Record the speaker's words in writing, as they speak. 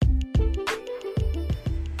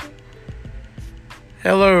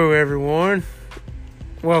Hello, everyone.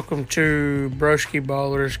 Welcome to Broski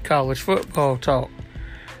Ballers College Football Talk.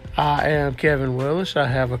 I am Kevin Willis. I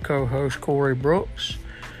have a co-host, Corey Brooks.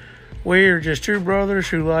 We are just two brothers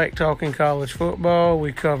who like talking college football.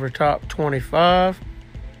 We cover top 25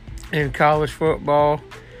 in college football.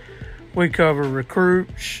 We cover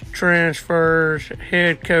recruits, transfers,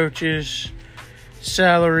 head coaches,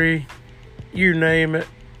 salary, you name it.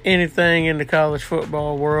 Anything in the college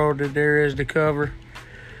football world that there is to cover.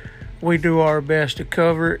 We do our best to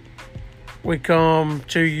cover it. We come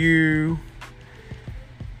to you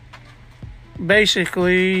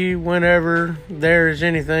basically whenever there is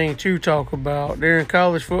anything to talk about. During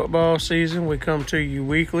college football season, we come to you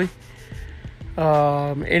weekly.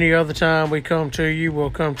 Any other time we come to you, we'll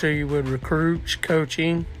come to you with recruits,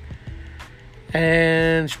 coaching,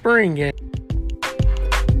 and spring game.